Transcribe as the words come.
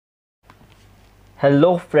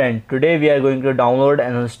Hello friend, today we are going to download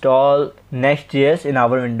and install Next.js in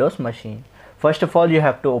our Windows machine. First of all, you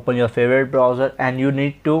have to open your favorite browser and you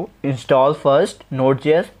need to install first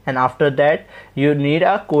Node.js, and after that you need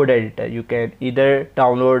a code editor. You can either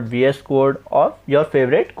download VS Code or your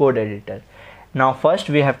favorite code editor. Now first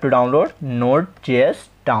we have to download Node.js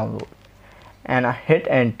download and hit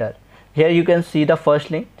enter. Here you can see the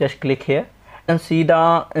first link, just click here and see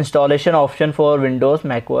the installation option for Windows,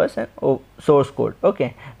 macOS and source code.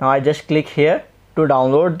 Okay, now I just click here to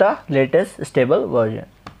download the latest stable version.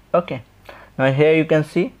 Okay, now here you can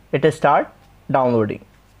see it start downloading.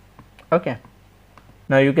 Okay,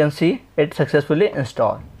 now you can see it successfully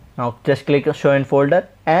installed. Now just click show in folder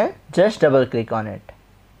and just double click on it.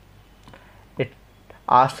 It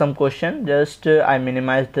asks some question, just I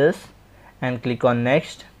minimize this and click on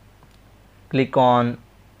next. Click on,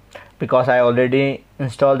 because I already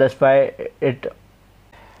installed, that's why it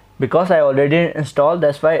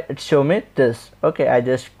show me this. Okay, I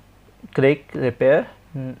just click repair,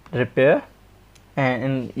 and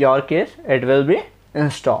in your case it will be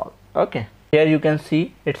installed. Okay, here you can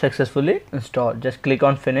see it successfully installed. Just click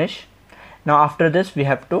on finish. Now after this we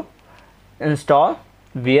have to install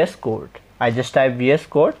VS Code. I just type VS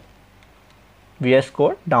Code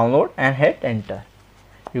download and hit enter.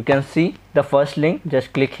 You can see the first link,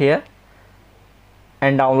 just click here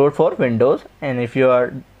and download for Windows, and if you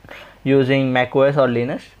are using macOS or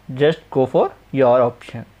Linux, just go for your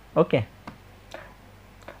option. Okay,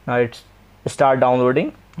 now it's start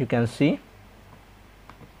downloading. You can see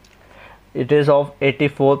it is of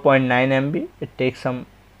 84.9 MB. It takes some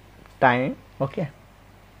time. Okay,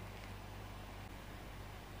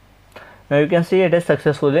 now you can see it is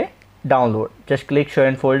successfully download. Just click show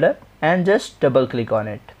in folder and just double click on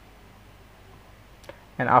it,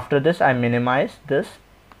 and after this I minimize this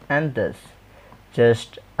and this.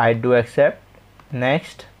 Just I do accept,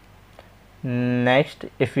 next.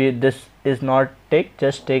 If this is not ticked,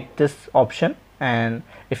 just take this option, and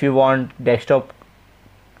if you want desktop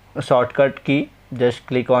shortcut key, just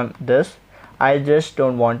click on this. I just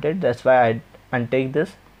don't want it, that's why I untick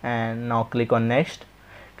this, and now click on next.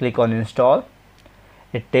 Click on install.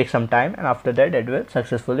 It takes some time, and after that it will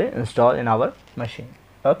successfully install in our machine.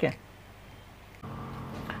 Okay,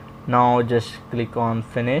 now just click on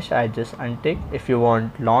finish. I just untick. If you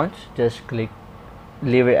want launch, just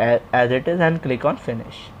leave it as it is and click on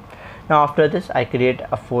finish. Now after this I create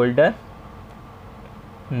a folder,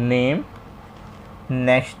 name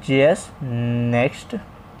Nextjs,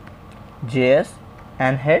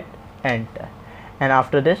 and hit enter. And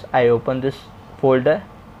after this I open this folder,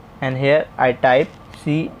 and here I type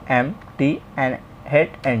cmt and hit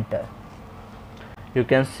enter. You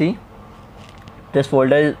can see this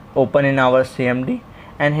folder is open in our cmd,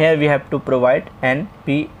 and here we have to provide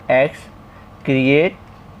npx create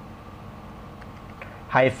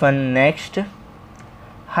 -next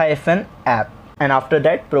 -app, and after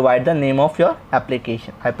that provide the name of your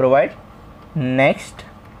application. I provide next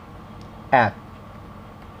app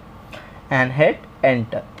and hit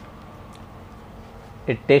enter.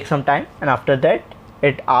 It takes some time, and after that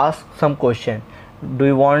it asks some question. Do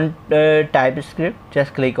you want TypeScript?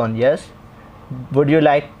 Just click on yes. Would you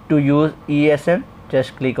like to use ESN?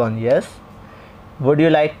 Just click on yes. Would you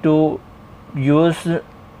like to use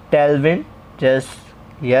Tailwind? Just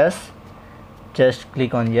yes. Just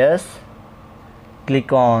click on yes.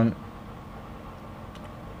 Click on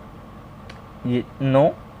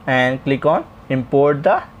no, and click on import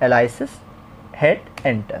the aliases. Hit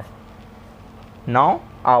enter. Now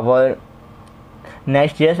our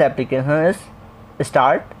Next.js application is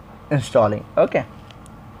start installing. Okay,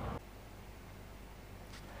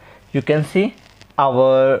 you can see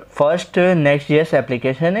our first Next.js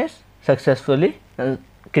application is successfully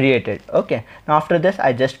created. Okay, now after this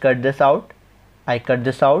I just cut this out.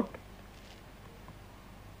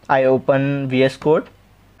 I open VS Code.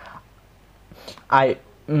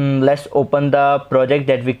 Let's open the project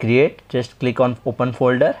that we create. Just click on open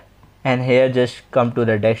folder, and here just come to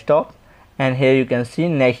the desktop, and here you can see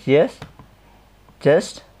Next.js.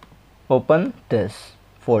 Just open this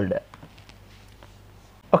folder.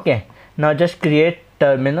 Okay, now just create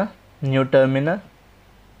terminal, new terminal.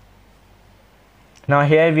 Now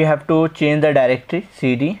here we have to change the directory,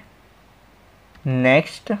 cd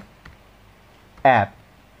next app.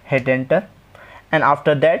 Hit enter, and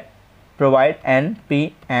after that provide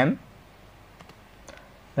npm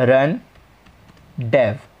run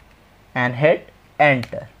dev and hit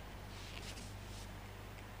enter.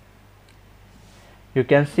 You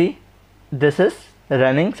can see this is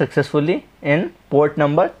running successfully in port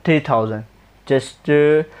number 3000. Just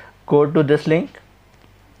go to this link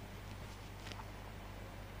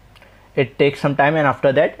it takes some time, and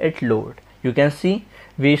after that it load. You can see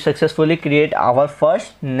we successfully create our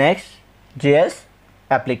first Next.js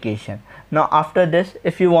application. Now after this,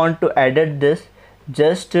 if you want to edit this,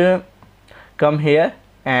 just come here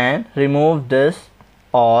and remove this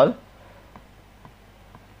all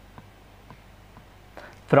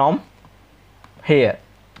from here.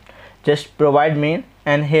 Just provide main,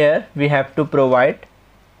 and here we have to provide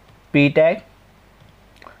p tag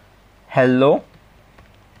hello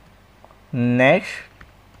Next.js,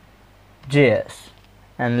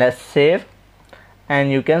 and let's save, and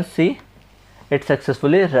you can see it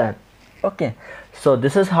successfully run. Okay, so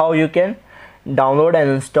this is how you can download and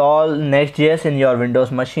install Next.js in your Windows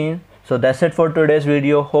machine. So that's it for today's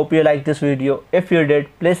video. Hope you liked this video. If you did,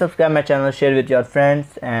 please subscribe my channel, share with your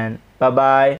friends, and bye bye.